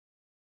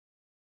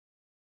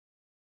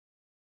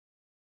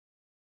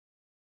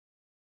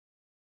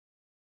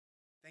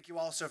Thank you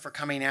also for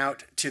coming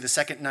out to the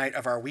second night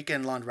of our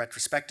weekend-long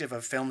retrospective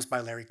of films by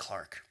Larry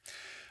Clark.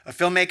 A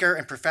filmmaker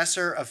and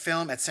professor of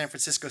film at San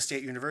Francisco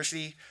State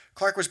University,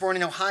 Clark was born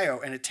in Ohio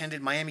and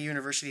attended Miami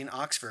University in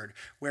Oxford,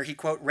 where he,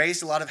 quote,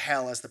 raised a lot of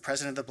hell as the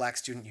president of the Black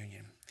Student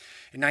Union.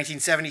 In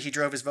 1970, he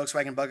drove his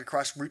Volkswagen Bug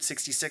across Route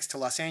 66 to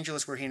Los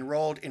Angeles, where he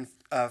enrolled in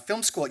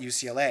film school at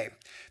UCLA.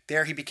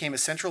 There, he became a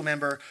central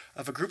member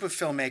of a group of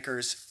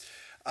filmmakers,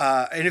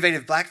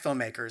 innovative black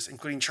filmmakers,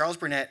 including Charles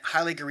Burnett,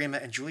 Haile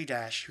Gerima, and Julie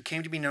Dash, who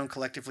came to be known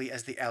collectively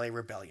as the LA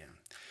Rebellion.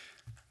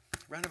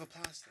 Round of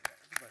applause to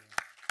everybody.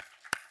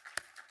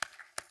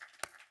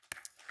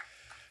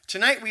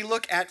 Tonight we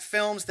look at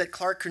films that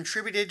Clark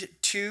contributed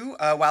to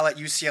while at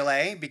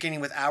UCLA, beginning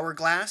with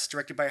Hourglass,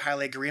 directed by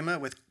Haile Gerima,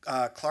 with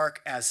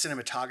Clark as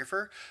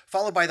cinematographer,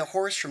 followed by The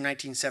Horse from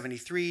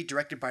 1973,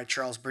 directed by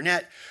Charles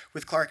Burnett,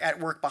 with Clark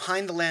at work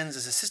behind the lens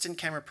as assistant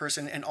camera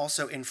person and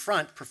also in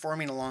front,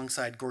 performing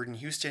alongside Gordon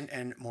Houston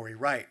and Maury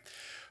Wright.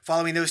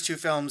 Following those two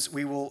films,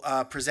 we will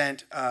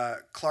present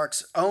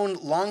Clark's own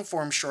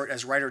long-form short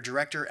as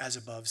writer-director, As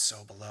Above,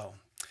 So Below.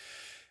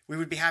 We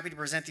would be happy to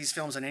present these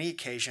films on any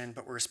occasion,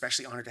 but we're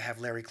especially honored to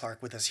have Larry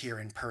Clark with us here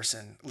in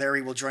person.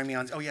 Larry will join me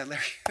on... Oh, yeah,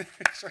 Larry.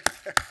 Sorry.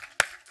 Okay.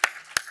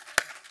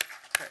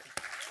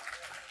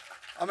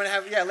 I'm going to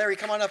have... Yeah, Larry,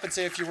 come on up and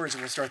say a few words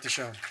and we'll start the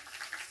show.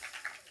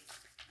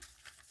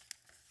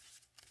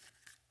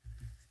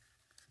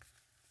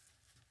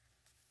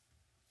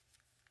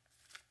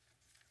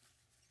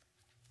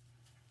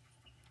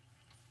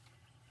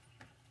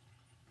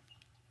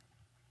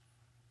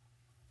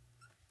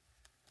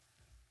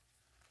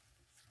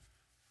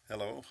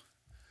 Hello,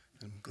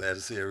 I'm glad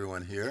to see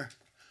everyone here.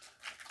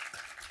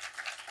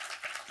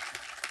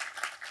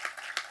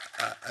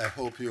 I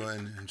hope you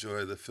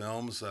enjoy the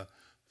films.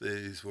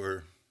 These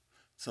were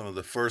some of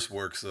the first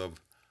works of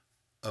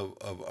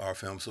our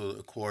film, so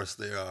of course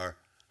they are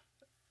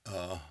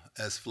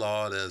as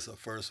flawed as a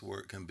first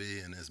work can be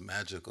and as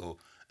magical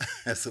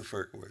as the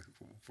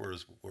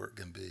first work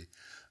can be.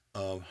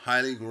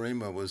 Haile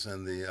Gerima was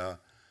in the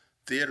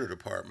theater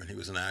department. He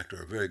was an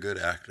actor, a very good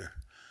actor.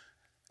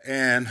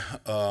 And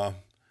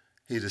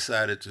he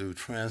decided to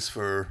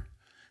transfer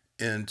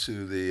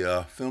into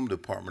the film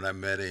department. I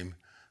met him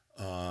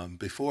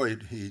before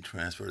he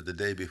transferred, the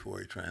day before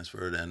he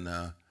transferred, and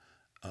I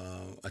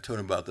told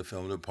him about the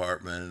film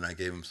department, and I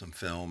gave him some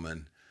film,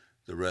 and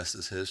the rest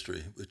is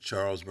history. With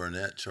Charles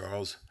Burnett,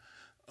 Charles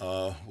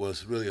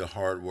was really a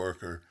hard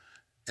worker,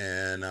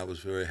 and I was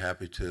very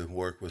happy to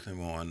work with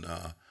him on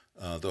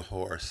The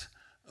Horse.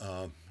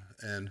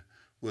 And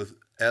with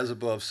As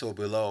Above, So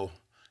Below,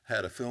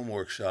 had a film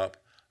workshop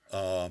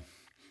called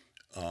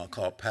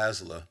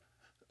PASLA.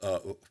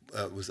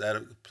 It was at a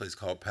place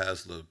called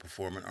PASLA,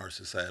 Performing Arts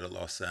Society of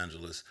Los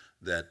Angeles,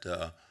 that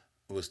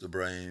was the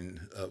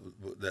brain,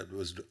 that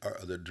was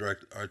the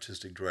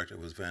artistic director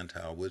was Van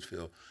Tile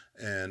Whitfield.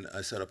 And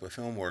I set up a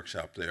film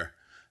workshop there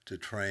to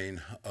train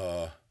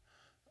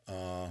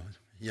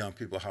young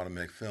people how to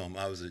make film.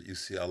 I was at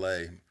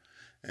UCLA,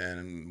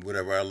 and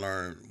whatever I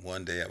learned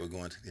one day, I would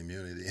go into the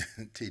community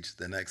and teach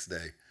the next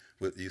day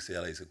with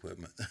UCLA's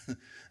equipment.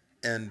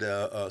 And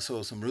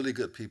so some really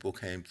good people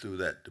came through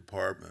that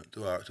department,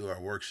 through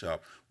our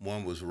workshop.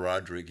 One was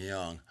Roderick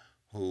Young,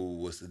 who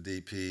was the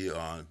DP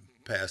on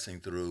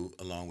Passing Through,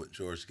 along with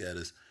George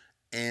Geddes,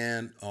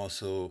 and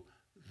also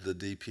the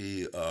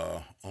DP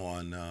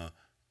on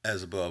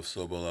As Above,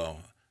 So Below.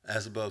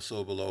 As Above,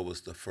 So Below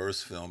was the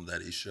first film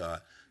that he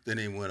shot. Then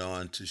he went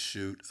on to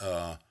shoot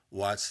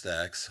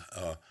Wattstacks,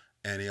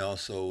 and he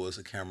also was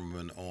a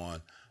cameraman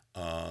on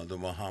the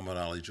Muhammad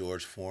Ali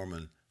George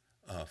Foreman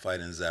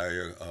fight in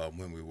Zaire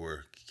when we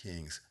were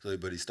kings. So,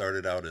 but he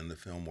started out in the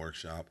film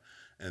workshop,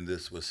 and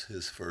this was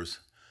his first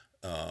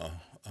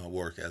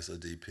work as a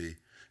DP.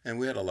 And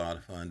we had a lot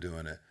of fun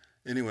doing it.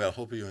 Anyway, I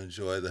hope you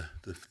enjoy the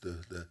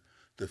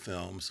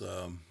films.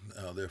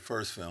 They're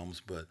first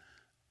films, but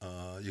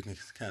you can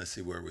kind of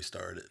see where we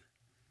started.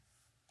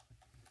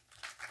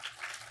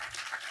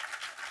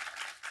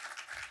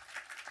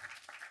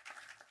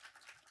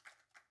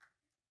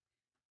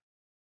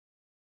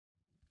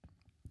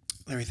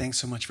 Larry, thanks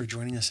so much for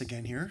joining us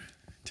again here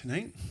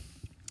tonight.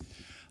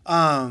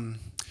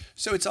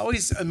 So it's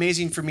always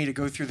amazing for me to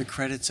go through the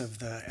credits of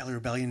the LA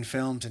Rebellion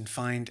films and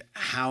find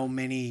how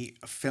many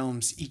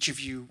films each of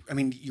you, I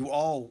mean, you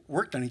all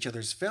worked on each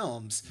other's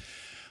films.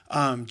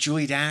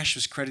 Julie Dash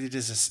was credited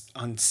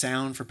on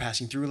sound for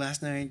Passing Through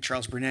last night.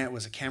 Charles Burnett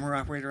was a camera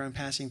operator on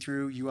Passing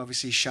Through. You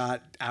obviously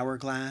shot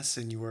Hourglass,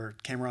 and you were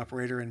camera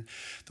operator and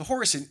The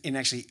Horse in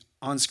actually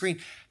on screen.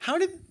 How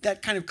did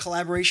that kind of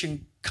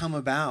collaboration come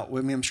about?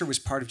 I mean, I'm sure it was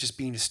part of just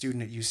being a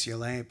student at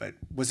UCLA, but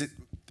was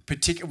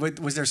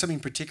there something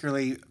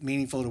particularly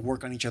meaningful to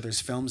work on each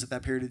other's films at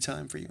that period of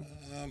time for you?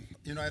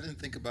 You know, I didn't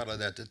think about it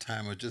at the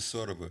time. It was just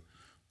sort of a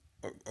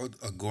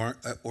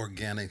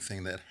organic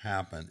thing that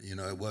happened. You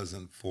know, it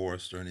wasn't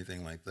forced or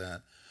anything like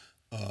that.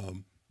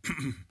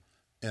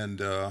 And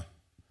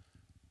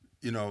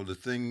you know, the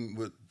thing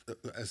with,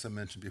 as I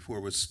mentioned before,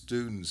 with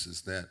students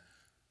is that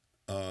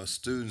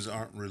students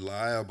aren't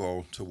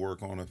reliable to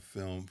work on a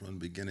film from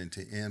beginning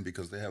to end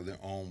because they have their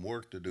own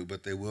work to do,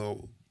 but they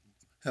will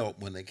help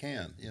when they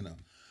can, you know.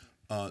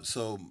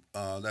 So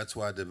that's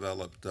why I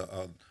developed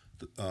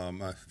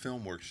my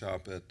film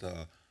workshop at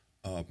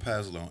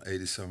Paslo on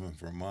 87th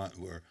Vermont,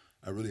 where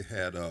I really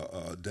had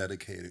a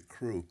dedicated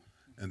crew,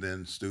 and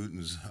then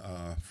students,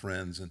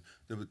 friends, and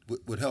they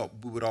would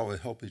help. We would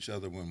always help each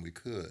other when we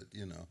could,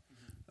 you know,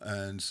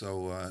 and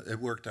so it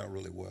worked out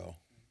really well.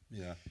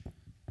 Yeah.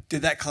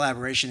 Did that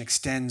collaboration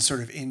extend sort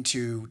of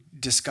into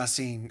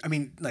discussing? I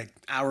mean, like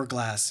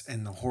Hourglass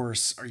and the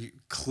Horse are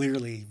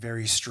clearly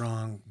very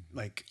strong,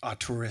 like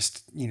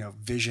auteurist,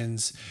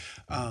 visions.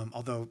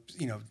 Although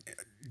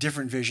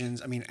different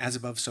visions. I mean, As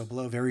Above, So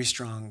Below, very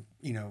strong.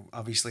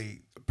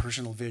 Obviously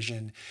personal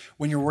vision.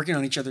 When you're working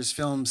on each other's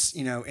films,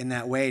 in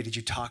that way, did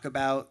you talk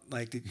about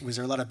was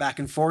there a lot of back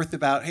and forth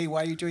about, hey,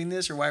 why are you doing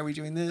this, or why are we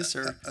doing this,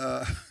 or?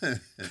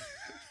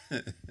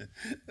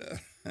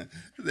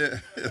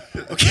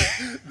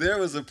 There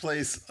was a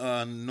place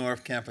on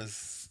North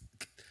Campus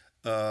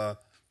called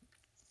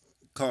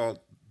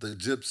the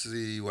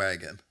Gypsy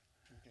Wagon,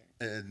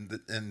 and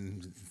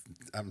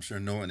I'm sure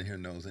no one here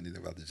knows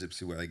anything about the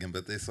Gypsy Wagon,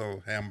 but they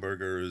sold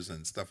hamburgers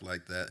and stuff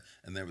like that,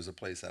 and there was a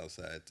place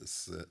outside to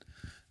sit,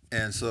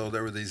 and so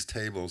there were these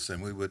tables,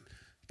 and we would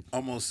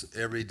almost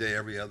every day,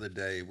 every other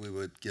day, we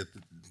would get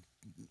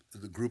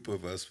the group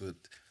of us would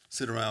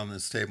sit around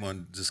this table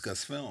and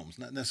discuss films,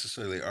 not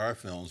necessarily our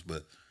films,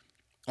 but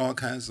all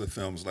kinds of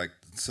films like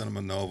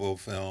Cinema Novo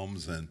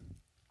films and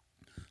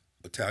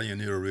Italian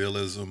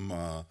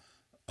neorealism,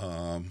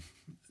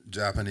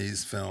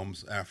 Japanese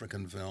films,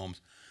 African films,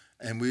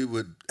 and we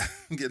would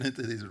get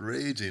into these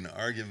raging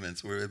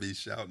arguments where we'd be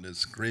shouting and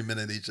screaming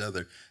at each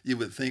other. You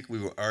would think we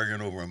were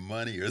arguing over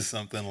money or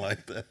something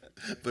like that,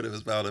 but it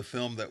was about a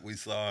film that we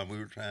saw, and we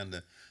were trying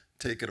to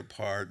take it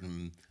apart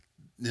and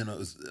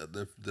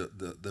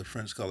the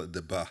French call it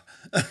débat.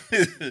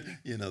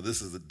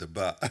 This is a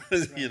débat,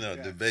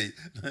 debate.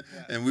 Yeah.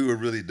 And we were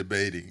really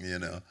debating,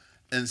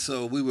 And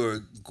so we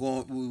were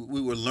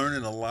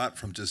learning a lot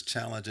from just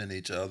challenging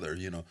each other,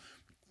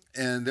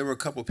 And there were a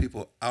couple of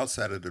people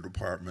outside of the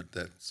department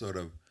that sort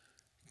of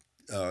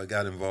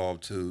got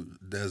involved too.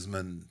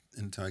 Desmond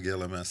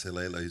Ntangela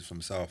Maselela, he's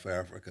from South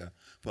Africa.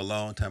 For a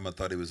long time, I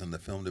thought he was in the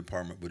film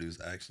department, but he was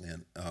actually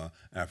in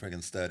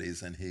African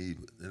studies, and he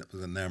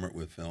was enamored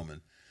with film.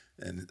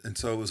 And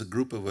so it was a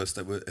group of us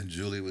and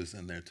Julie was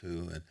in there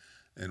too,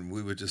 and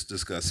we would just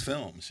discuss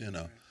films,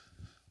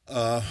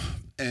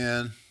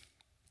 and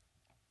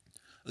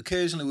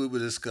occasionally we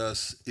would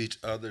discuss each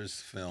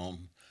other's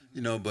film,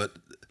 but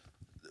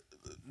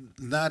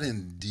not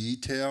in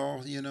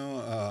detail,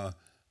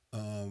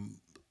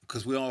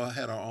 because we all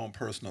had our own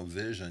personal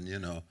vision,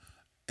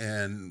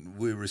 and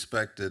we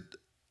respected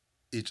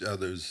each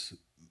other's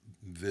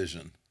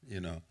vision,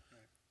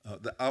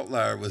 The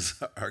outlier was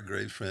our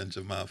great friend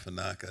Jamal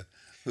Fanaka,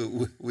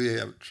 who we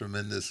have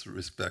tremendous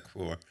respect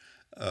for,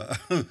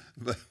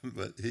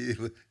 but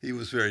he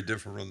was very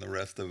different from the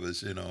rest of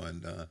us,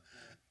 And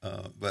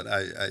but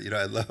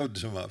I loved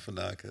Jamal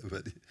Fanaka,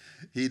 but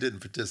he didn't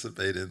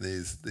participate in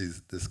these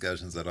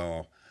discussions at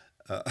all.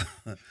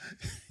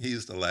 He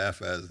used to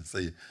laugh at us and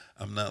say,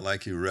 "I'm not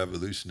like you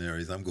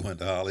revolutionaries. I'm going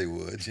to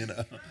Hollywood,"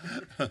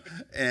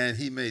 And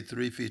he made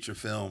 3 feature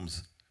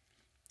films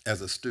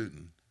as a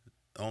student.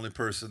 The only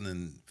person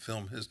in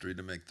film history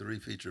to make 3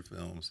 feature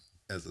films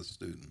as a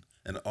student,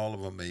 and all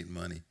of them made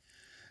money.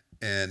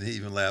 And he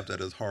even laughed at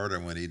us harder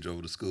when he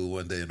drove to school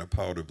one day in a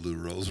powder blue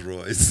Rolls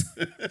Royce.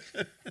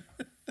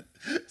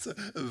 So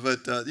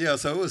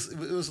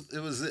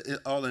it was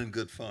all in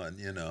good fun,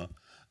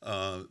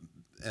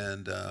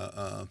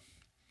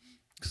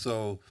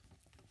 So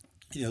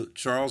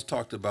Charles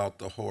talked about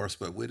The Horse,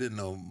 but we didn't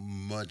know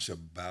much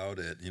about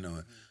it,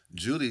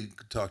 Julie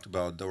talked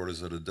about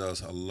Daughters of the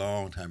Dust a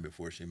long time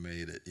before she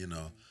made it.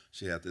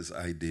 She had this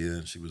idea,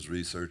 and she was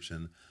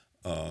researching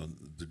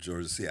the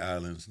Georgia Sea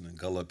Islands and the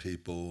Gullah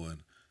people,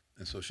 and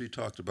so she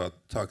talked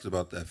about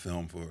that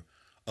film for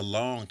a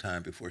long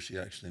time before she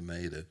actually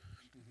made it.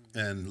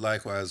 And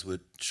likewise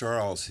with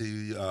Charles,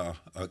 he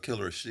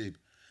Killer of Sheep,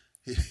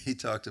 he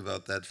talked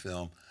about that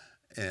film,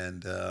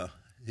 and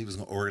he was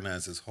going to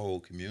organize his whole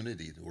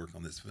community to work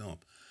on this film.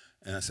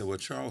 And I said, "Well,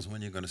 Charles,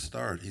 when are you going to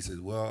start?" He said,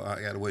 "Well,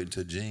 I got to wait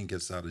until Gene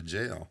gets out of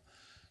jail."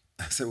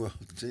 I said, "Well,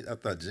 I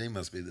thought Gene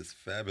must be this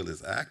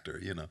fabulous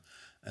actor,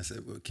 I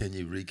said, "Well, can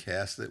you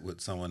recast it with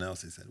someone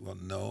else?" He said, "Well,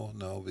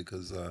 no,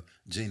 because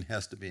Gene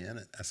has to be in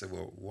it." I said,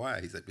 "Well,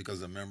 why?" He said,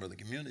 "Because a member of the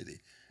community."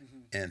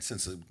 And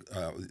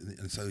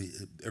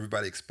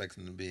everybody expects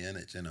him to be in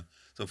it,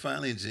 So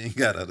finally, Gene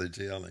got out of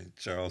jail, and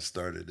Charles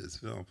started his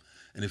film.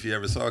 And if you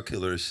ever saw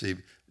Killer of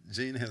Sheep,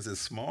 Gene has this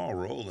small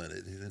role in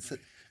it.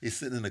 He's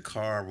sitting in a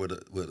car with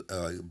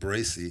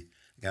Bracy,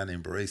 a guy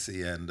named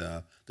Bracy, and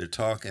they're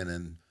talking,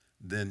 and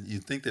then you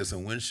think there's a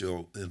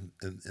windshield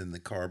in the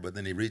car, but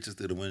then he reaches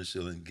through the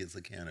windshield and gets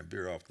a can of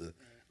beer off the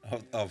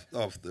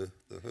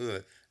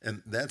hood,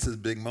 and that's his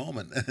big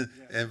moment.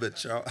 But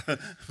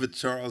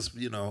Charles,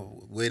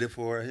 waited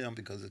for him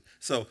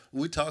so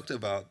we talked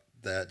about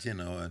that, you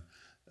know,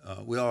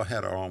 and we all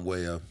had our own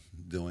way of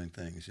doing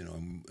things, you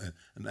know,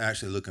 and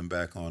actually looking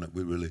back on it,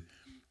 we really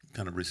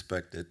kind of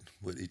respected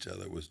what each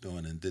other was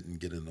doing and didn't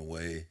get in the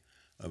way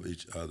of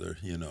each other,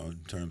 you know, in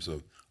terms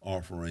of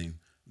offering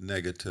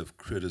negative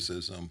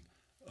criticism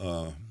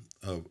of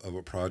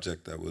a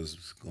project that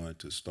was going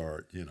to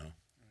start, you know.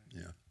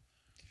 Yeah.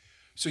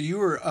 So you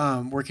were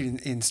working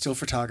in still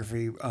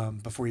photography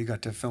before you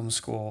got to film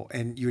school,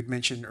 and you had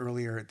mentioned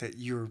earlier that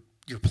your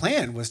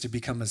plan was to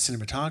become a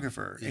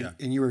cinematographer, Yeah.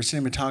 and you were a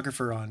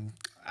cinematographer on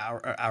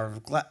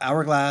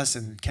Hourglass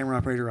and camera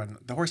operator on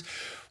The Horse.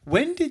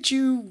 When did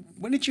you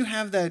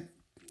have that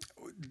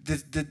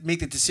make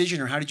the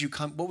decision, or how did you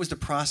come? What was the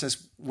process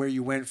where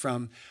you went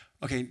from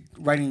okay,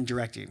 writing and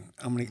directing?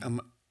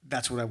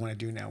 That's what I want to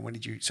do now. When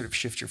did you sort of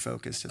shift your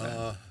focus to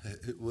that?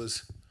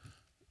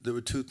 There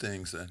were two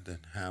things that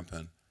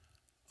happened.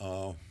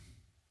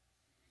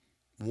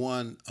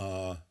 One,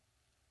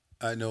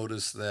 I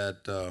noticed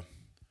that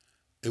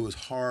it was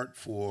hard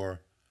for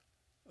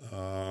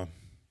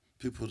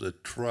people to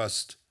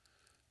trust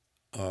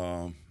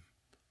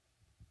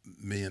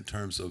me in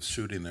terms of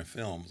shooting their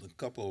films. A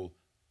couple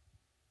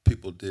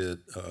people did.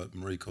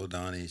 Marie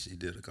Kodani, she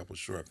did a couple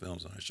short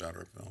films, and I shot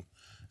her film,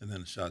 and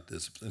then shot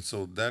this, and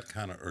so that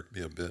kind of irked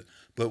me a bit.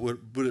 But what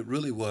it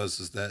really was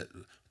is that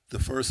the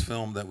first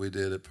film that we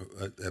did at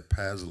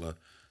Pasla,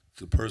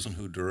 the person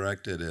who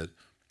directed it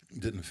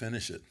didn't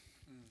finish it,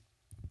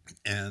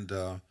 and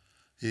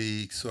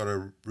he sort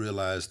of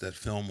realized that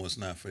film was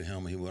not for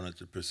him. He wanted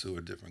to pursue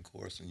a different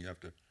course, and you have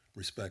to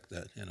respect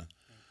that, you know.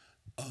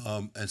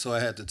 And so I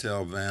had to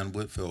tell Van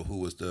Whitfield, who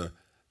was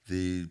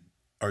the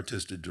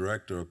artistic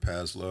director of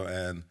Pasla,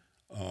 and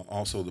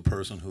also the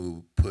person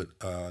who put,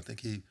 I think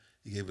he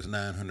gave us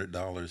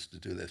 $900 to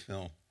do that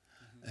film.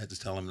 I had to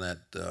tell him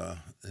that the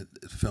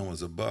film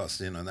was a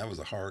bust, you know, and that was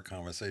a hard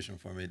conversation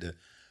for me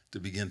to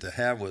begin to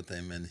have with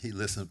him, and he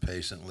listened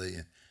patiently.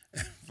 And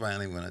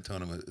finally, when I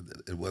told him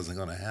it wasn't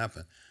going to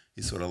happen,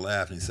 he sort of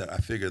laughed and he said, "I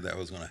figured that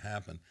was going to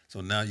happen,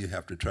 so now you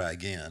have to try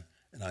again,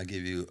 and I'll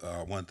give you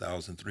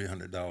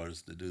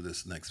 $1,300 to do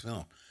this next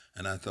film."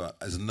 And I thought,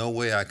 there's no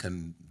way I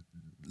can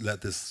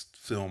let this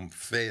film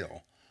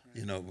fail,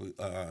 you know,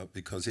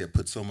 because he had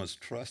put so much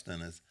trust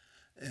in it,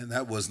 and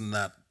that was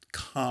not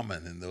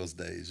common in those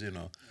days, you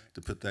know,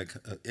 to put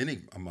that any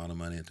amount of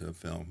money into a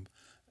film,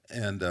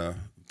 and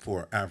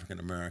for African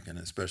American,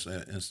 especially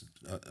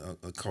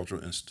a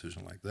cultural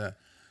institution like that.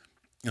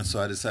 And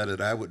so I decided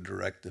I would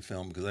direct the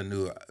film because I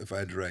knew if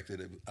I directed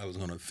it, I was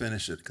going to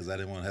finish it, because I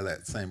didn't want to have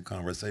that same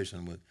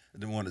conversation with. I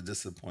didn't want to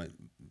disappoint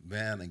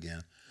Van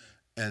again.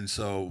 And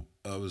so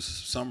it was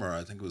summer,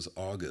 I think it was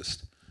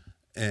August,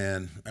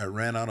 and I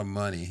ran out of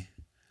money,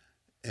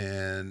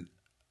 and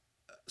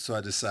so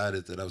I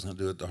decided that I was going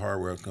to do it the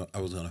hard way. I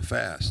was going to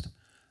fast,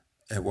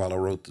 and while I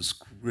wrote the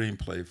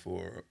screenplay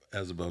for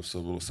As Above,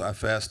 So Below. So I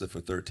fasted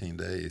for 13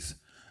 days.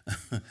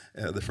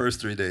 The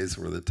first 3 days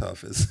were the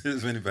toughest.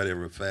 If anybody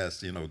ever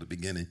fasts, you know, at the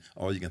beginning,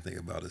 all you can think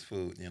about is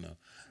food, you know.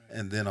 Right.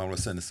 And then all of a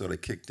sudden it sort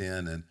of kicked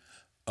in, and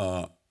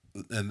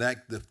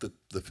that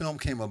the film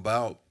came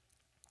about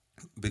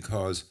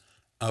because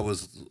I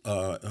was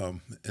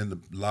in the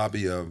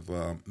lobby of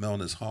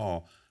Melness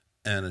Hall,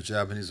 and a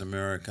Japanese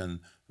American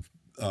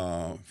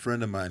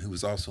friend of mine who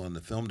was also in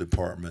the film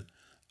department,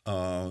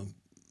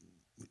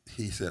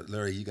 he said,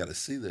 "Larry, you got to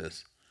see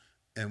this."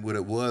 And what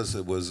it was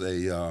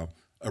a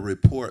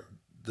report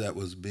that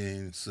was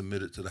being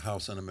submitted to the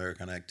House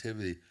Un-American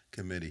Activity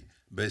Committee,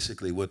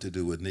 basically what to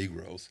do with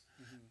Negroes.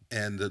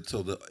 Mm-hmm. And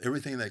so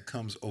everything that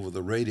comes over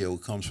the radio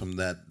comes from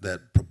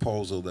that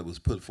proposal that was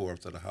put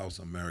forth to the House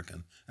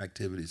American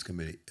Activities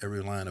Committee.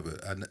 Every line of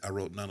it. I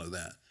wrote none of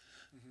that.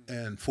 Mm-hmm.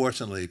 And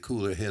fortunately,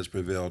 cooler heads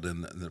prevailed,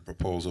 and the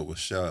proposal was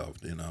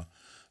shelved, you know.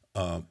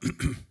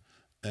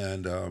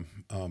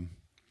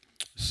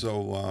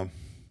 So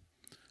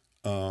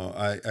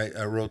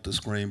I wrote the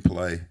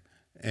screenplay,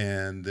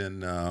 and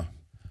then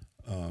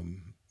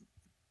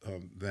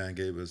Van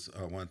gave us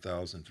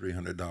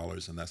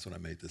 $1,300, and that's what I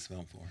made this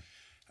film for.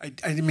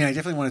 I mean, I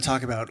definitely want to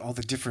talk about all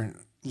the different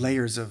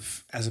layers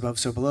of As Above,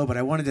 So Below, but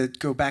I wanted to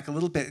go back a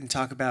little bit and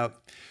talk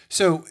about,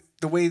 so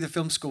the way the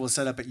film school was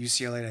set up at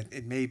UCLA, and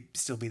it may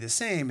still be the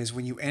same, is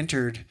when you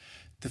entered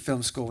the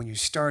film school, when you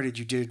started,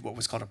 you did what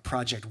was called a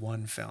Project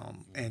One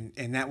film. And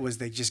that was,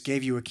 they just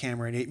gave you a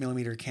camera, an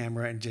 8mm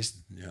camera, and just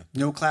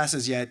no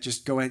classes yet,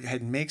 just go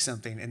ahead and make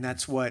something. And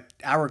that's what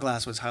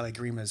Hourglass was, Haile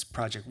Gerima's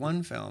Project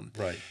One film.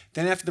 Right.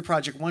 Then after the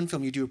Project One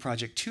film, you do a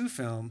Project Two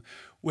film,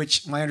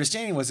 which my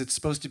understanding was it's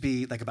supposed to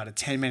be like about a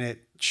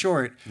 10-minute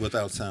short.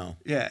 Without sound.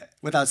 Yeah,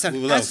 without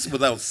sound.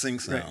 Without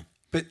sync sound. Right.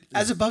 But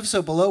As Above,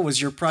 So Below was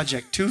your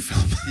Project 2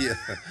 film. Yeah,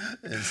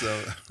 and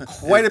so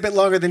quite a bit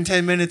longer than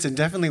 10 minutes, and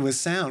definitely with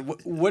sound.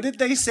 What did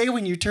they say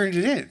when you turned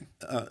it in?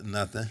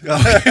 Nothing.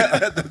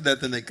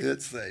 Nothing they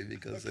could say,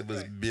 because it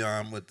was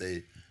beyond what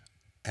they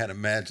had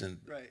imagined.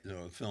 Right. You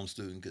know, a film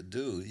student could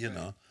do. You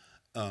know,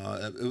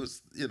 it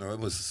was. You know, it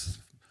was.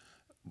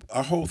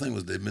 Our whole thing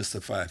was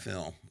demystify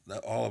film.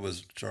 All of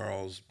us,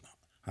 Charles,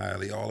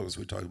 highly. All of us,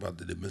 we talked about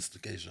the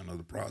demystification of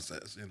the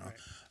process, you know,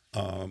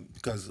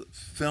 because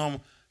film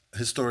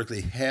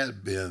historically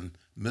had been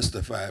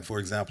mystified. For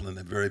example, in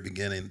the very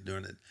beginning,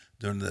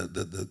 during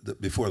the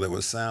before there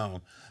was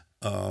sound,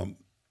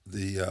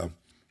 the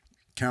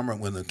camera,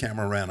 when the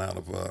camera ran out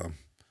of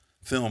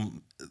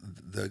film,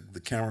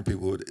 the camera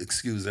people would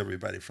excuse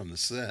everybody from the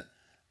set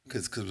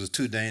because it was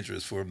too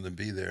dangerous for them to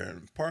be there,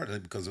 and partly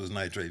because it was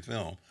nitrate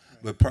film,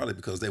 but partly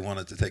because they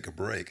wanted to take a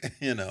break,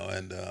 you know,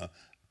 and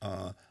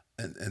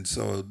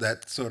so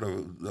that sort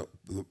of the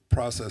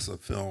process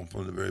of film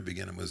from the very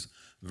beginning was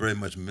very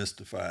much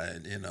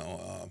mystified, you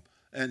know,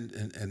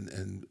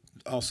 and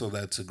also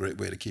that's a great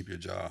way to keep your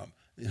job,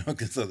 you know,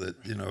 because so that,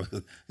 you know,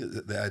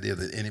 the idea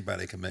that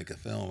anybody can make a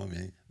film, I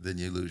mean, then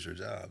you lose your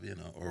job, you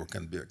know, or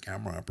can be a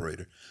camera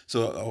operator.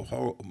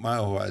 So my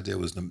whole idea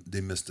was to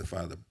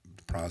demystify the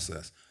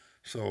process.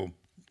 So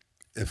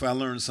if I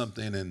learned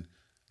something in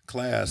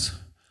class,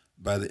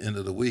 by the end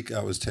of the week,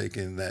 I was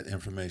taking that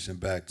information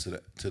back to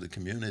the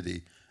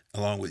community,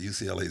 along with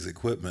UCLA's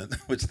equipment,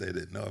 which they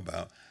didn't know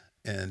about,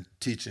 and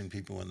teaching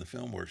people in the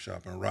film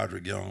workshop. And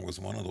Roderick Young was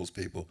one of those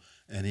people,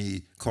 and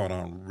he caught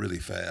on really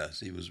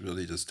fast. He was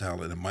really just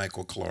talented. And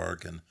Michael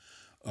Clark, and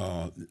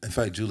in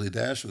fact, Julie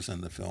Dash was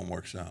in the film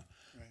workshop.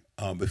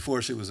 Right.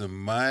 Before she was in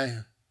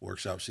my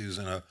workshop, she was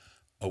in a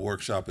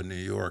workshop in New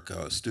York.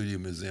 Studio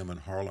Museum in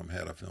Harlem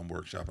had a film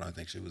workshop, and I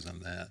think she was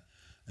in that.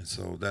 And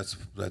so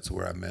that's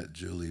where I met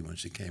Julie when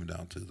she came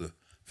down to the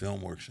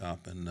film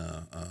workshop, and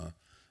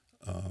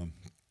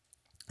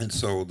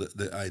so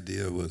the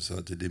idea was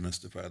to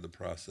demystify the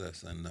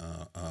process, and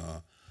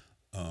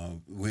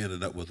we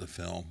ended up with a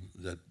film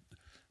that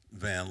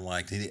Van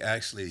liked. And he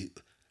actually,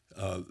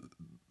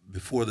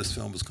 before this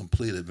film was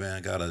completed,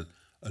 Van got a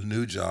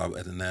new job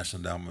at the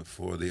National Endowment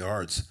for the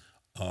Arts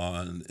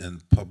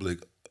in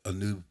a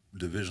new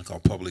division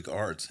called Public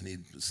Arts, and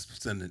he's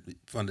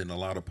funding a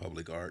lot of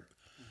public art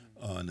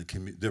in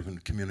the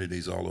different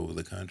communities all over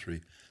the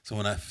country. So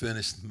when I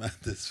finished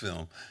this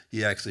film,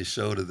 he actually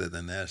showed it at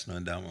the National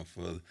Endowment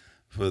for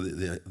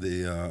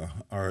the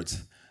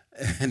Arts,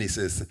 and he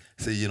says,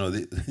 you know,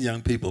 the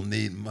young people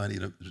need money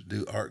to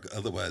do art,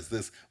 otherwise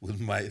this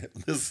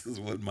is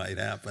what might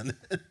happen.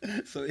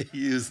 So he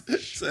used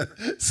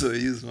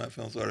my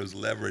film sort of as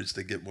leverage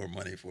to get more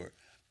money for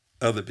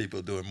other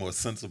people doing more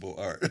sensible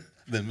art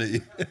than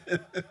me.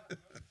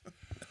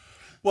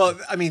 Well,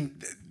 I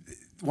mean,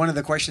 one of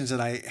the questions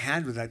that I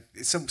had with that,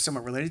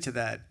 somewhat related to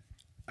that,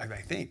 I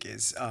think,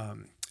 is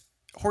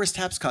Horace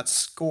Tapscott's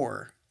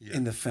score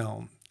in the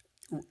film.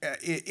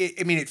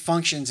 I mean, it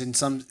functions in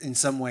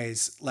some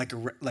ways like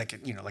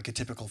a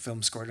typical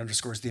film score. It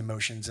underscores the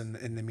emotions and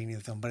the meaning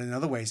of the film. But in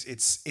other ways,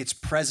 it's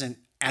present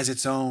as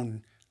its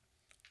own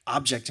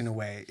object in a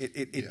way.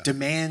 It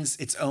demands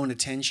its own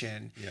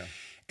attention. Yeah.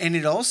 And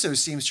it also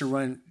seems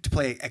to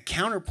play a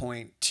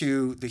counterpoint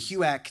to the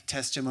HUAC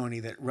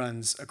testimony that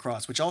runs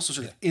across, which also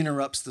sort of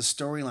interrupts the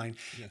storyline.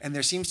 Yeah. And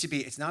there seems to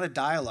be, it's not a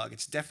dialogue,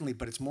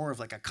 but it's more of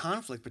like a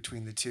conflict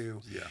between the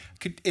two. Yeah.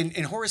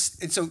 And Horace,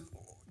 and so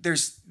there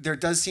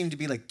does seem to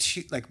be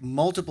like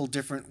multiple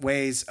different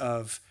ways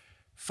of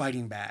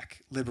fighting back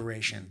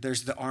liberation.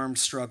 There's the armed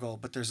struggle,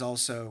 but there's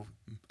also,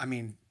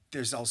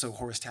 there's also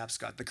Horace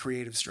Tapscott, the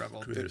creative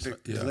struggle,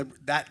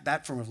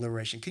 that form of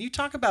liberation. Can you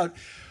talk about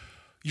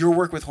your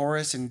work with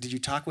Horace, and did you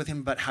talk with him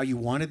about how you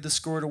wanted the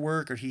score to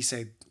work, or did he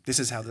say, this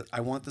is how I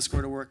want the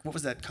score to work? What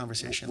was that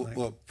conversation like?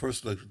 Well,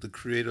 first, the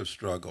creative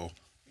struggle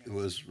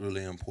was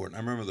really important.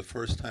 I remember the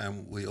first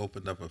time we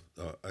opened up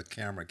a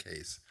camera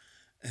case,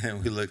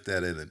 and we looked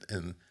at it,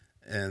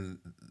 and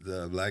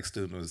the black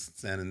student was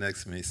standing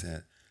next to me,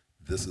 saying,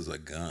 this is a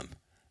gun.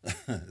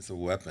 It's a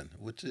weapon,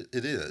 which it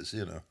is,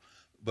 you know.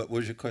 But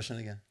what was your question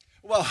again?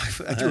 Well,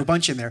 I threw a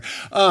bunch in there.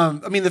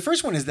 The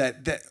first one is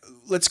that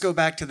let's go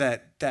back to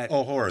that.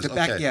 Oh, Horace.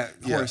 Okay.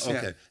 Horace.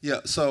 Okay.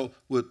 Yeah. So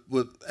with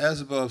As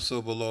Above,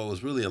 So Below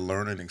was really a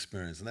learning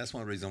experience, and that's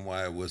one reason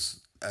why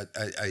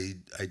I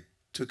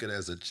took it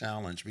as a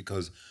challenge,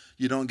 because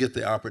you don't get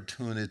the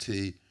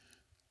opportunity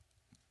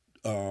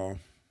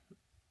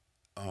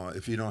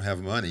if you don't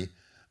have money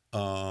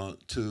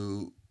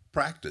to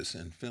practice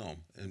in film,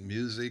 in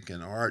music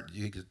and art.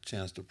 You get a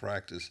chance to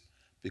practice,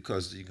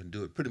 because you can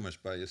do it pretty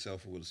much by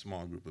yourself or with a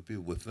small group of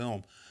people. With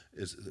film,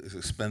 it's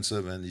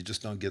expensive, and you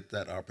just don't get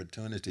that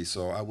opportunity.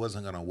 So I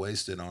wasn't going to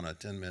waste it on a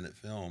 10-minute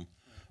film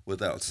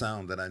without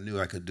sound that I knew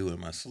I could do in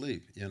my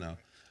sleep, you know.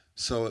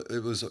 So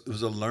it was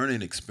a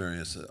learning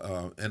experience,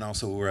 and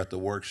also we were at the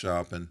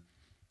workshop, and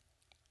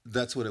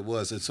that's what it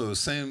was. And so the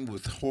same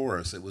with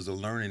Horace. It was a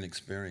learning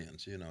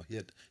experience, you know.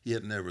 He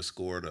had never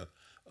scored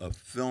a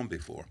film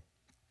before,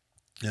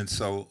 and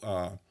so.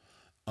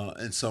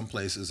 In some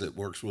places it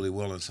works really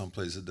well, in some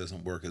places it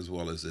doesn't work as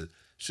well as it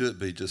should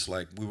be, just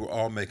like we were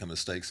all making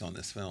mistakes on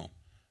this film.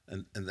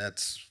 And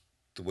that's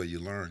the way you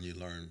learn, you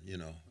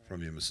know,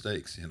 from your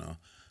mistakes, you know,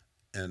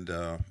 and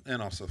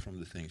also from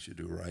the things you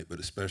do right, but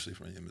especially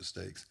from your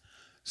mistakes.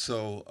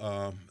 So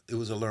it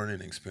was a learning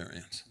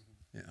experience,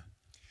 yeah.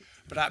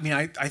 But I mean,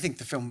 I think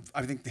the film,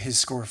 I think his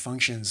score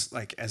functions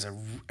like as a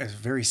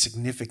very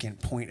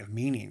significant point of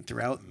meaning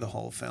throughout the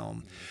whole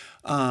film.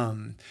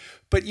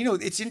 But you know,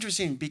 it's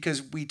interesting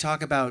because we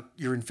talk about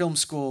you're in film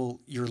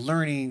school, you're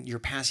learning, you're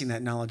passing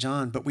that knowledge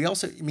on. But we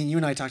also, I mean, you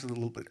and I talked a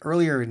little bit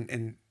earlier,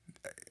 and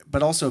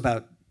but also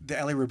about the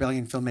LA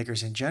Rebellion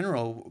filmmakers in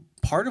general.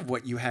 Part of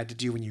what you had to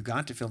do when you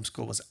got to film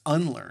school was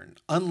unlearn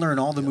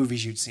all the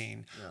movies you'd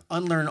seen,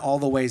 unlearn all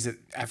the ways that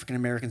African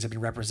Americans have been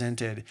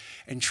represented,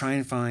 and try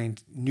and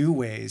find new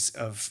ways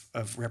of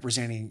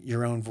representing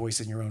your own voice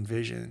and your own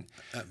vision.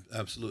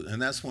 Absolutely,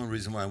 and that's one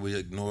reason why we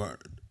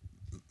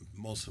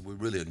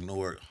really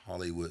ignored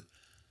Hollywood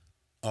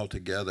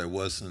altogether. It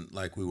wasn't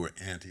like we were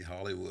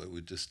anti-Hollywood.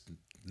 We just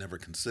never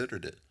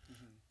considered it.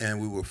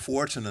 And we were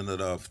fortunate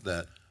enough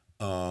that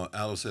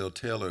Alice L.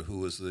 Taylor, who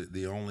was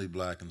the only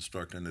black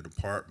instructor in the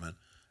department,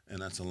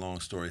 and that's a long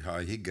story how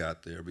he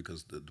got there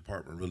because the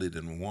department really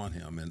didn't want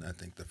him. And I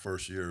think the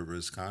first year of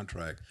his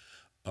contract,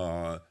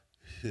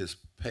 his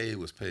pay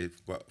was paid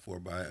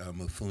for by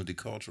Mufundi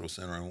Cultural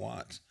Center in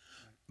Watts.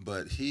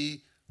 But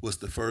he was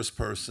the first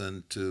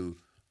person to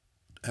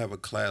have a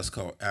class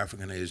called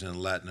African Asian and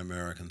Latin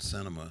American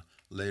Cinema.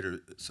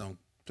 Later, some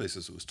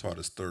places it was taught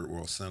as Third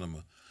World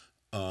Cinema.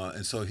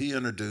 And so he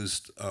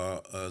introduced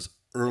us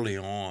early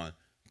on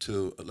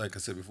to, like I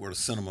said before, the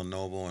Cinema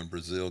Novo in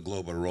Brazil,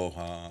 Globo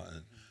Roja,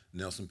 and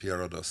Nelson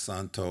Piero dos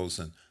Santos,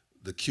 and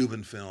the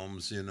Cuban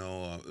films, you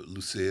know,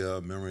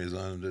 Lucia, Memories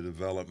Under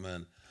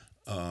Development,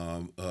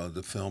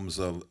 the films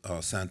of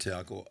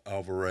Santiago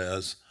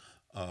Alvarez,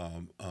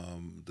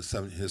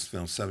 his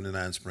film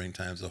 79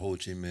 Springtimes, The Ho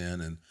Chi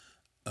Minh, and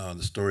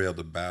The Story of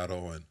the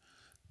Battle,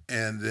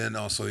 and then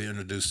also he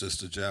introduced us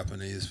to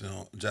Japanese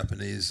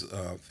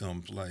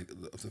films like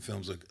the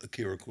films of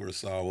Akira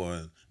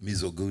Kurosawa and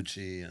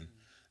Mizoguchi,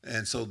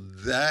 and so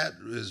that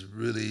is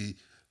really,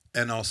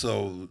 and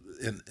also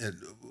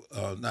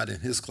not in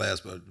his class,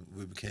 but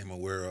we became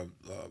aware of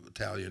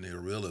Italian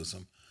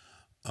neorealism,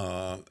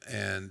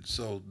 and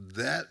so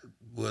that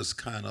was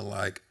kind of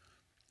like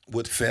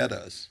what fed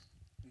us,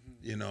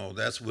 you know.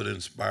 That's what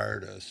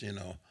inspired us, you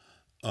know,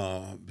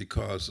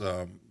 because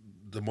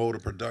the mode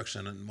of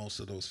production in most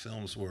of those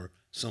films were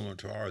similar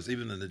to ours,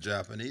 even in the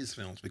Japanese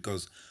films,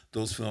 because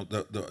those films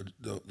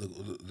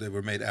they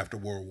were made after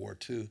World War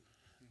II,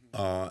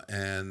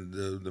 and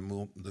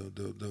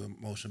the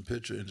motion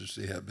picture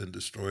industry had been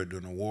destroyed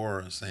during the war,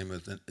 and same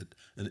as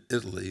in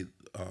Italy.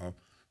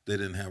 They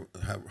didn't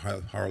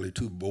have hardly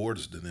two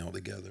boards to nail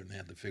together, and they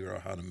had to figure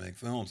out how to make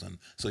films, and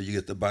so you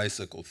get the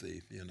bicycle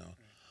thief, you know,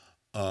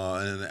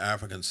 and in the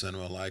African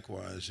cinema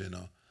likewise, you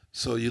know.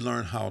 So you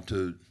learn how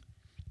to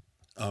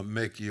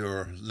make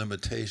your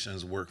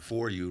limitations work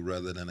for you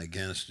rather than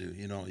against you.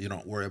 You know, you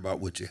don't worry about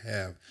what you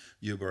have.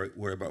 You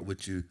worry about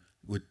you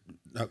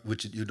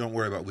don't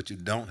worry about what you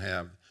don't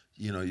have.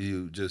 You know,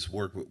 you just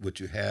work with what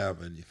you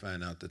have, and you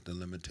find out that the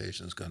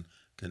limitations can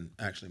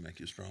actually make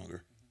you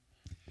stronger.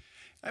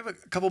 I have a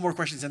couple more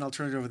questions, and I'll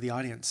turn it over to the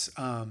audience.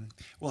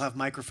 We'll have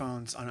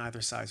microphones on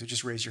either side, so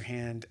just raise your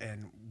hand,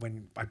 and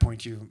when I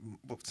point you,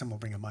 someone will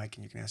bring a mic,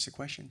 and you can ask a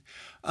question.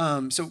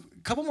 So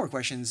a couple more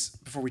questions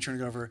before we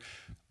turn it over.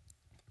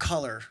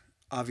 Color,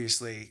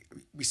 obviously,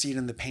 we see it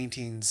in the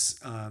paintings,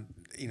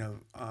 you know,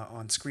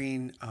 on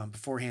screen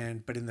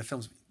beforehand, but in the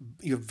films,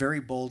 you have very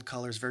bold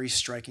colors, very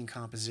striking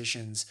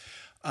compositions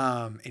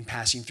in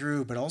passing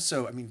through, but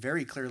also, I mean,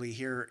 very clearly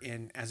here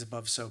in As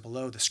Above, So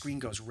Below, the screen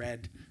goes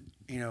red,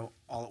 you know,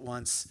 all at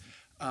once.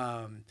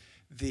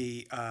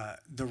 The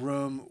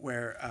room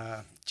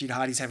where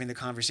Jihadi's having the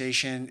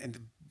conversation and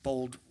the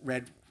bold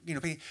red, you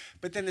know,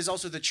 but then there's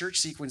also the church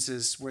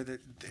sequences where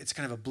it's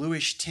kind of a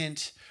bluish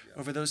tint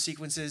over those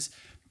sequences.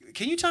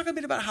 Can you talk a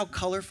bit about how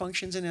color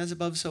functions in As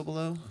Above, So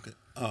Below?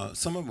 Okay.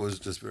 Some of it was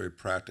just very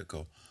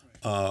practical.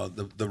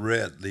 The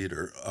red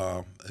leader,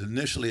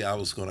 initially I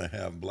was going to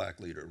have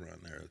black leader run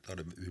there. I thought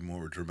it would be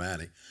more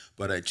dramatic.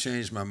 But I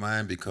changed my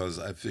mind because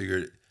I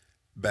figured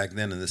back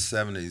then in the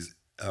 70s,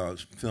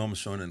 films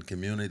shown in the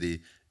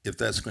community, if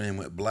that screen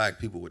went black,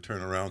 people would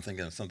turn around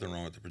thinking there's something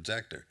wrong with the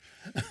projector.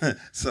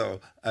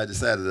 So I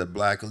decided that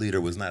black leader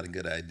was not a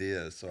good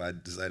idea. So I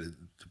decided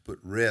to put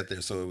red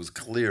there so it was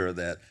clear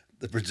that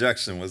the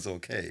projection was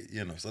okay,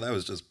 you know. So that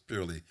was just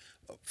purely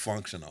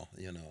functional,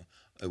 you know.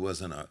 It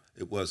wasn't a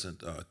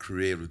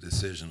creative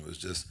decision. It was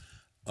just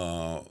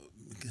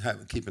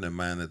keeping in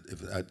mind that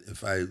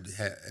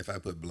if I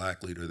put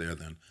black leader there,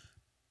 then,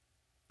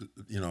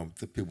 you know,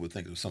 the people would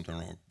think there was something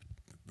wrong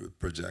with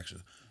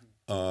projection.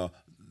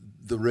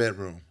 The red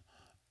room.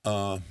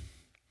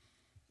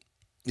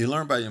 You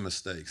learn by your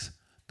mistakes.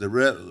 The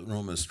red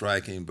room is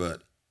striking,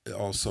 but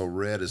also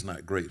red is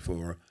not great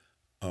for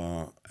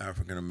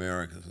African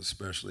Americans,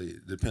 especially.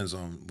 It depends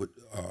on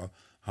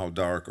how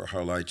dark or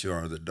how light you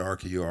are. The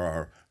darker you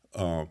are,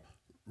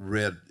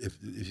 red. If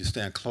you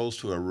stand close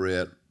to a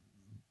red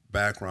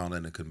background,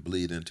 then it can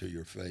bleed into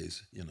your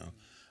face. You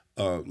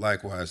know.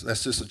 Likewise,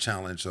 that's just a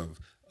challenge of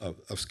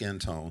skin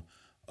tone,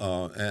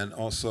 and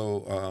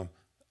also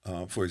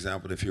For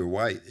example, if you're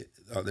white,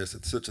 there's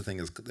such a thing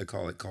as they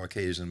call it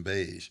Caucasian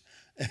beige,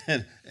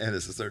 and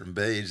it's a certain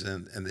beige,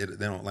 and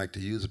they don't like to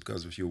use it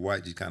because if you're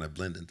white, you kind of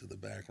blend into the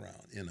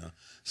background, you know.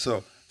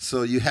 So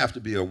you have to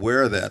be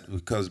aware of that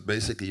because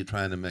basically you're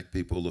trying to make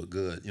people look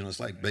good. You know, it's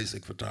like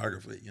basic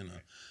photography, you know.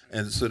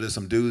 And so there's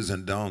some do's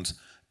and don'ts.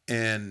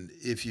 And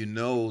if you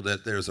know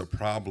that there's a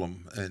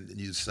problem and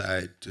you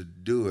decide to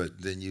do it,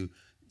 then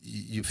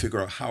you figure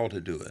out how to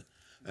do it.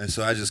 And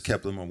so I just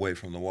kept them away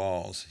from the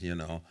walls, you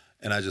know.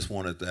 And I just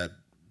wanted that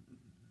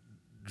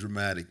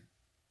dramatic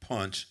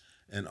punch,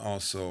 and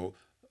also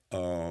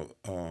it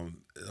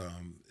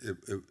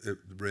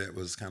read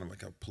was kind of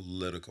like a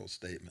political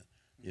statement.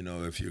 You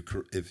know, if you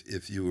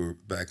were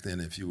back then,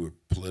 if you were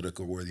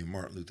political, whether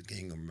Martin Luther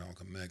King or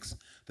Malcolm X,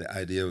 the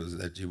idea was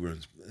that you were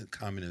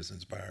communist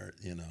inspired.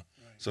 You know,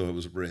 right. So it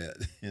was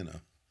red. You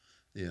know,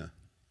 yeah.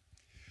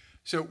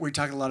 So we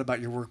talked a lot about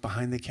your work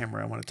behind the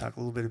camera. I want to talk a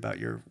little bit about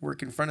your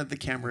work in front of the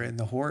camera and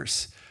the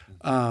horse.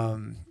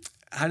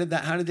 How did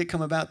it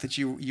come about that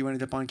you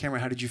ended up on camera?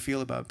 How did you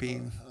feel about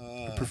being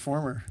a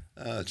performer?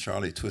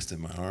 Charlie twisted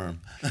my arm.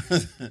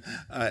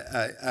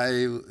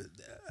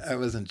 I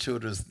was in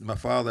children's. My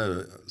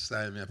father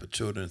signed me up at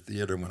children's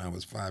theater when I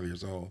was 5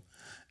 years old,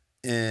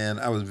 and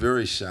I was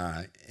very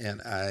shy,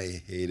 and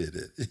I hated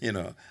it. You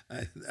know,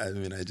 I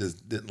mean, I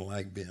just didn't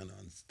like being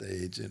on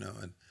stage. You know,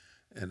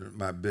 and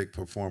my big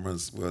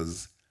performance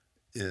was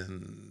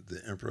in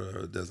The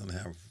Emperor Doesn't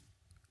Have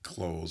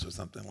Clothes or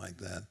something like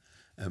that.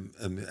 And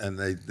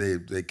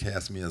they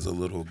cast me as a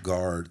little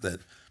guard. That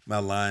my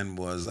line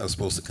was I was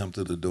supposed to come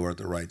to the door at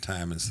the right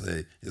time and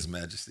say, "His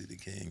Majesty the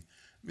King."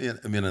 Me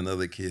and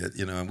another kid,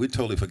 you know, and we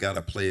totally forgot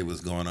a play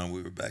was going on.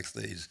 We were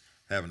backstage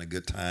having a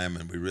good time,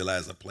 and we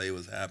realized a play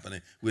was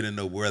happening. We didn't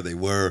know where they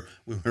were.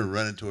 We were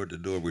running toward the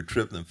door. We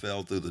tripped and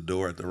fell through the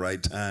door at the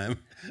right time.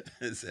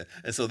 And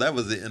so that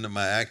was the end of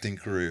my acting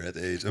career at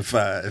the age of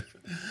 5.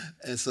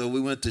 And so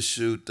we went to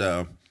shoot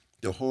The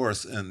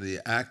Horse, and the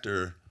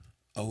actor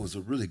was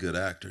a really good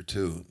actor,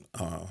 too.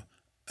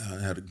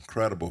 Had an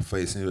incredible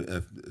face. It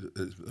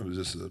was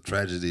just a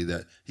tragedy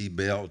that he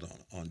bailed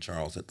on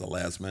Charles at the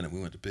last minute. We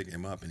went to pick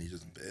him up, and he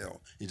just bailed.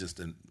 He just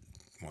didn't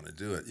want to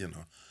do it, you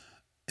know.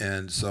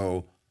 And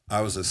so I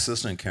was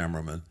assistant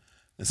cameraman,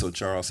 and so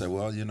Charles said,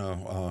 "Well, you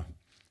know,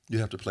 you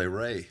have to play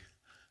Ray."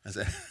 I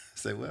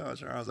said, "Well,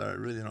 Charles, I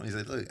really don't." He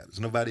said, "Look, there's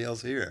nobody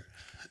else here."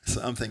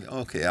 So I'm thinking,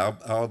 okay,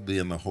 I'll be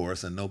in The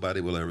Horse, and nobody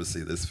will ever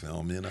see this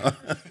film, you know.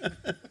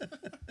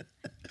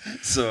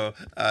 So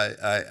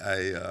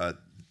I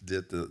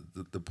did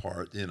the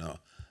part, you know,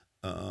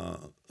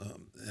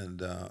 and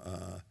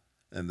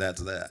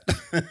that's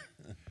that.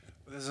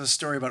 There's a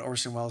story about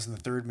Orson Welles in The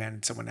Third Man,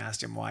 and someone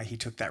asked him why he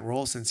took that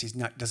role since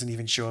doesn't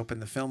even show up in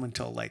the film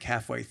until like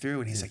halfway through,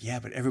 and he's like, "Yeah,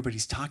 but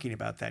everybody's talking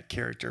about that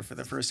character for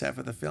the first half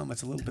of the film.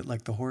 It's a little bit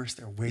like the horse;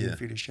 they're waiting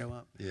for you to show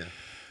up." Yeah,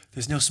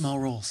 there's no small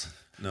roles.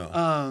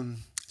 No.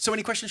 So,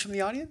 any questions from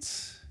the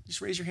audience? Just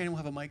raise your hand, and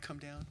we'll have a mic come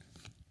down.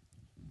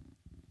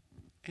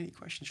 Any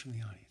questions from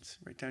the audience?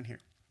 Right down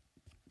here.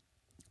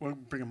 We'll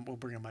bring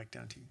a mic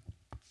down to you.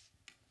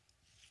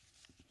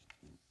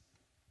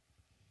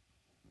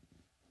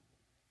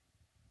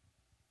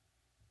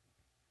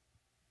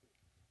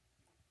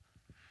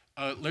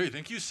 Larry,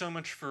 thank you so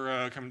much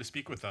for coming to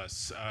speak with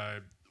us.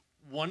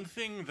 One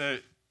thing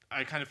that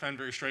I kind of found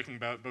very striking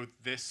about both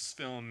this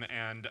film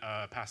and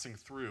Passing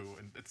Through,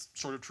 and it's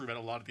sort of true about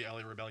a lot of the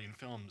LA Rebellion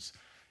films,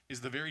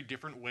 is the very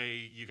different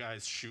way you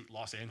guys shoot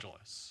Los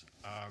Angeles.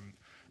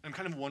 I'm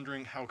kind of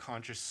wondering how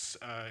conscious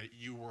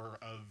you were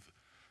of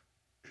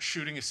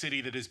shooting a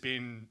city that has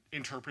been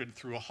interpreted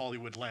through a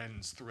Hollywood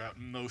lens throughout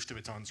most of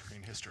its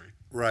on-screen history.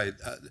 Right,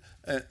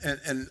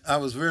 and I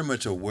was very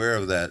much aware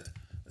of that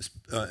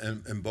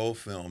in both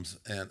films.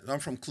 And I'm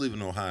from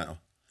Cleveland, Ohio.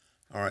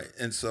 All right,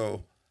 and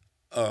so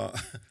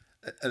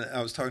and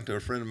I was talking to a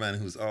friend of mine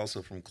who's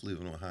also from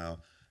Cleveland, Ohio,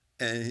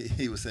 and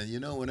he was saying, you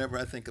know, whenever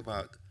I think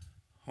about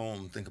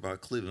home, think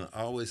about Cleveland,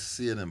 I always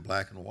see it in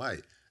black and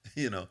white.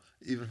 You know,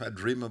 even if I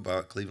dream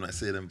about Cleveland, I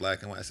see it in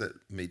black and white. I said,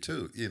 me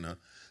too, you know.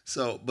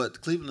 So,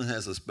 but Cleveland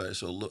has a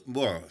special look.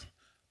 Well,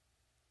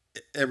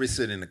 every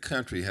city in the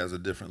country has a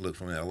different look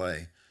from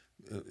L.A.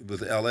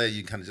 With L.A.,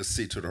 you kind of just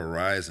see to the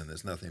horizon.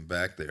 There's nothing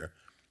back there.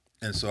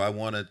 And so I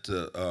wanted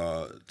to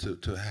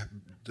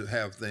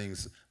have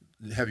things,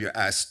 have your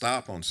eye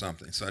stop on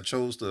something. So I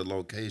chose the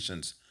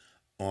locations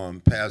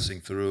on Passing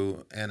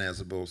Through and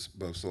as a both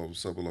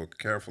so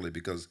carefully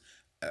because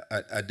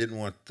I didn't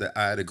want the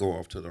eye to go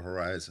off to the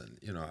horizon.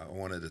 You know, I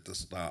wanted it to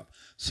stop.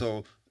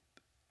 So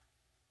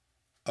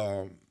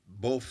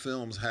both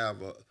films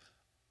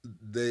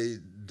they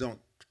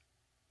don't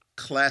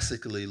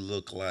classically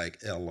look like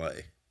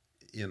L.A.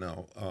 You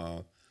know,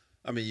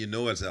 I mean, you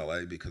know it's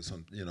L.A. because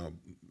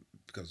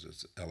because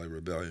it's L.A.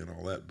 Rebellion and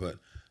all that. But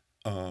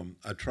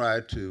I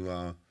tried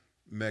to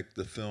make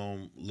the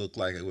film look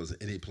like it was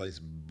any place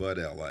but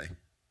L.A. Mm-hmm.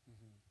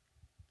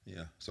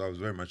 Yeah, so I was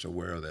very much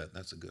aware of that.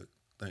 That's a good.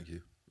 Thank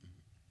you.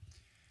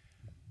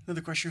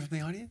 Another question from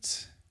the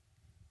audience?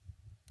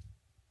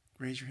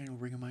 Raise your hand. We'll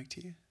bring a mic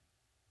to you.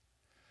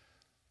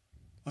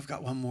 I've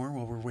got one more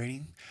while we're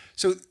waiting.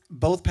 So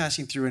both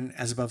Passing Through and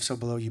As Above, So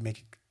Below, you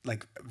make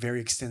like very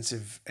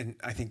extensive and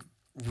I think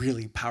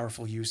really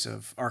powerful use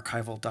of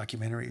archival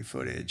documentary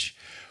footage.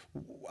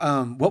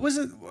 What was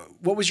it?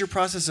 What was your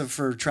process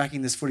for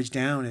tracking this footage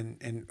down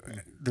and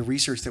the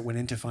research that went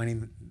into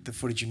finding the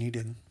footage you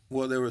needed?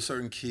 Well, there were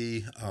certain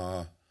key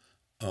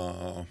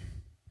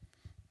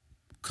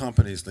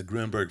companies, the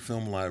Greenberg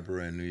Film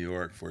Library in New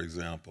York, for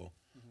example.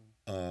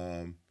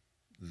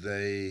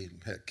 They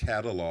had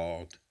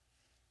cataloged.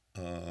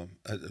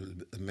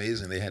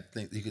 Amazing. They had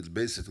things you could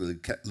basically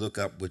look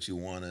up what you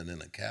wanted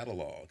in a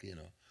catalog.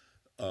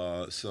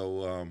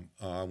 So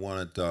I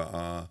wanted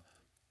the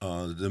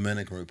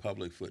Dominican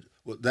Republic footage.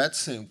 Well, that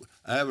same.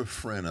 I have a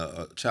friend,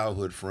 a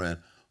childhood friend,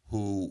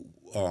 who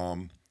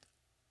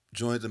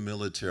joined the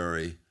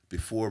military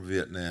before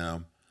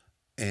Vietnam,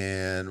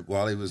 and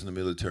while he was in the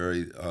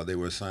military, they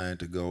were assigned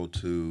to go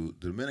to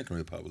the Dominican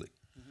Republic,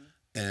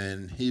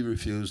 and he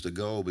refused to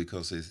go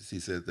because he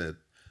said that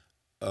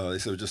they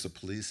said it was just a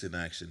police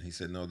inaction. He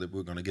said no, that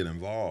we're going to get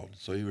involved,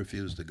 so he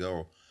refused to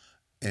go.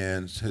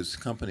 And his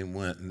company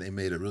went, and they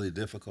made it really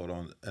difficult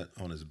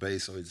on his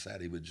base. So he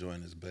decided he would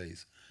join his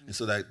base. And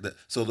so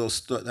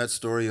that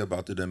story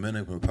about the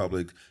Dominican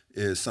Republic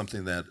is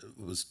something that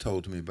was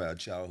told to me by a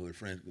childhood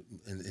friend,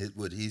 and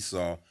what he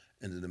saw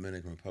in the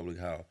Dominican Republic.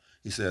 How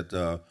he said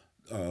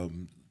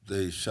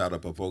they shot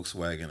up a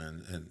Volkswagen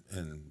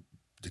and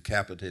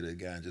decapitated a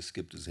guy and just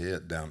skipped his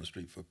head down the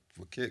street for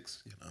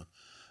kicks.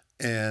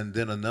 And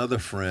then another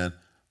friend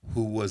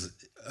who was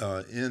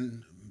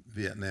in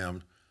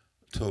Vietnam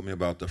told me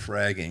about the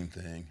fragging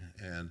thing,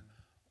 and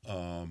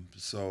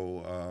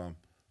so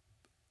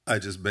I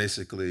just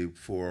basically,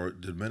 for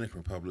Dominican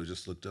Republic,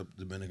 just looked up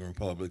Dominican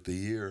Republic the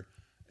year,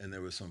 and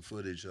there was some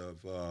footage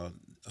of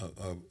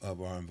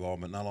our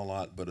involvement. Not a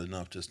lot, but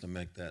enough just to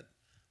make that.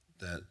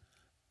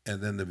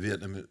 And then the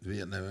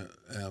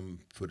Vietnam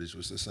footage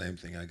was the same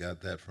thing. I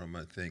got that from,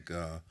 I think,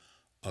 a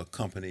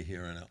company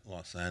here in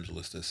Los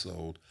Angeles that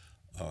sold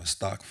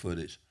stock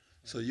footage.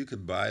 So you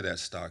could buy that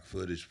stock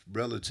footage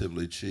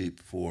relatively cheap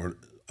for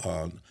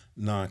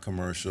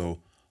non-commercial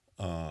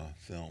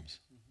films.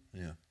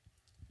 Yeah.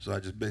 So I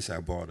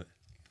bought it.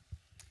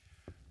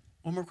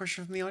 One more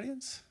question from the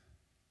audience?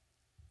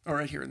 Oh,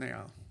 right here in the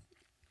aisle.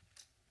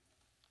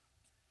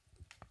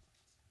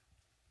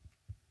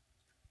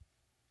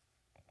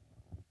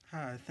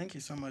 Hi, thank you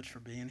so much for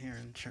being here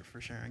and for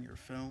sharing your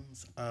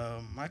films.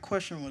 My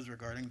question was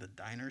regarding the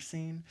diner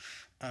scene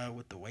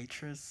with the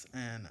waitress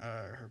and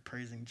her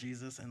praising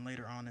Jesus, and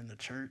later on in the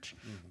church.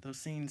 Those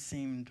scenes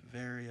seemed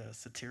very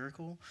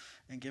satirical,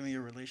 and given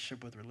your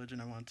relationship with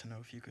religion, I wanted to know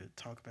if you could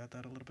talk about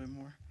that a little bit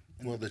more.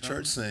 Well, the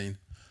church scene,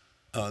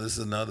 this is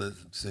another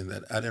scene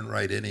that I didn't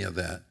write any of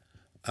that.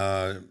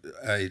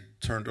 I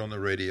turned on the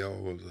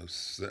radio.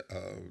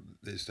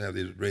 They used to have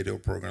these radio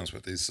programs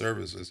with these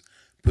services.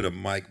 Put a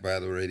mic by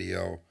the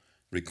radio,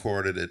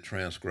 recorded it,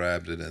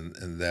 transcribed it,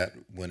 and that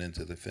went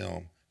into the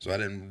film. So I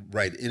didn't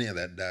write any of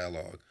that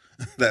dialogue.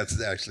 That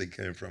actually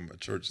came from a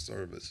church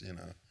service,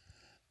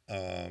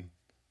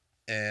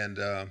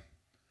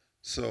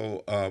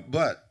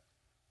 but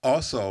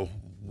also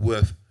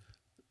with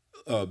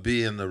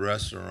being in the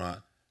restaurant,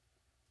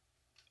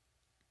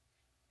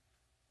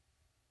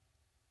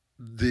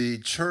 the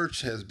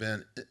church has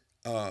been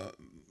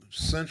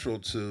central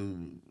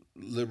to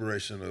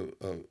liberation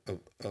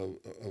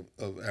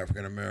of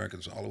African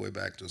Americans all the way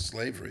back to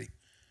slavery.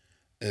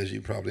 As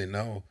you probably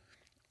know,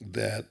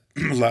 that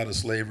a lot of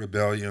slave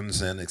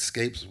rebellions and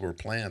escapes were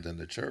planned in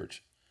the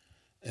church,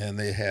 and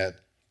they had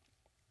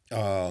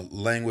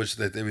language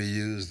that they would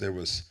use. There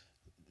was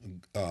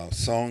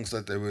songs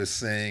that they would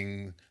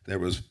sing. There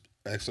was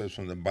excerpts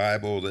from the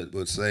Bible that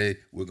would say,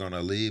 we're going to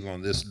leave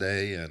on this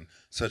day and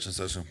such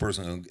a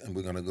person, and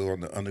we're going to go on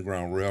the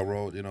Underground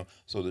Railroad,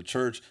 So the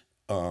church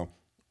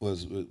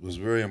was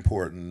very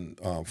important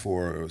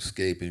for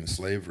escaping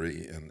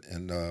slavery,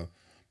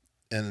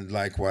 and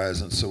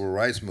likewise in the civil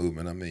rights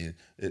movement. I mean,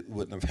 it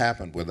wouldn't have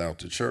happened without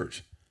the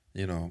church.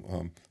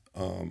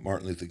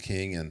 Martin Luther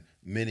King and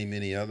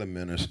many other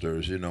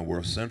ministers,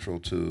 were central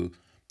to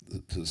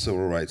the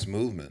civil rights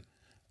movement,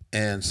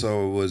 and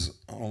so it was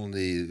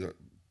only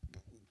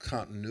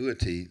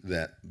continuity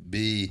that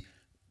B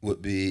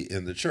would be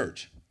in the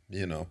church,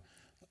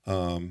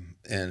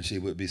 and she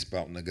would be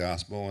spouting the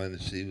gospel, and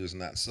she was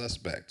not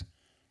suspect.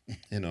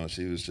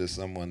 She was just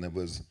someone that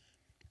was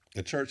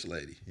a church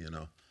lady,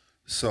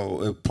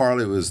 So it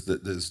partly was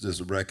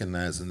this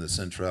recognizing the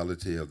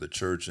centrality of the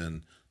church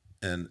and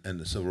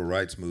the civil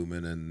rights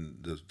movement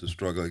and the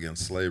struggle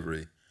against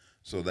slavery.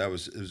 So it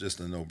was just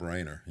a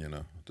no-brainer,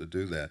 to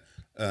do that.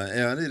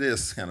 And it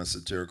is kind of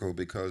satirical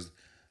because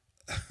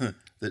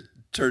the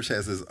church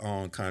has its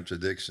own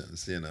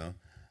contradictions,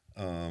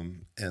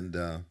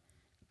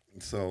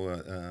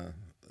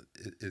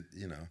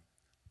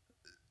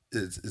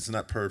 it's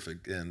not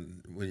perfect,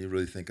 and when you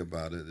really think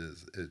about it,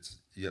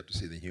 you have to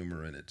see the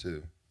humor in it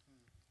too.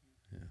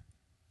 Yeah.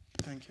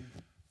 Thank you.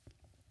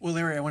 Well,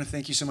 Larry, I want to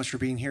thank you so much for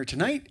being here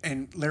tonight.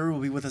 And Larry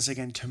will be with us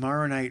again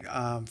tomorrow night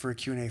for a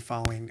Q&A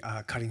following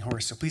Cutting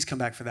Horse. So please come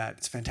back for that.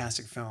 It's a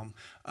fantastic film.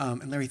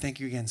 And Larry, thank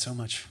you again so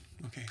much.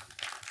 Okay.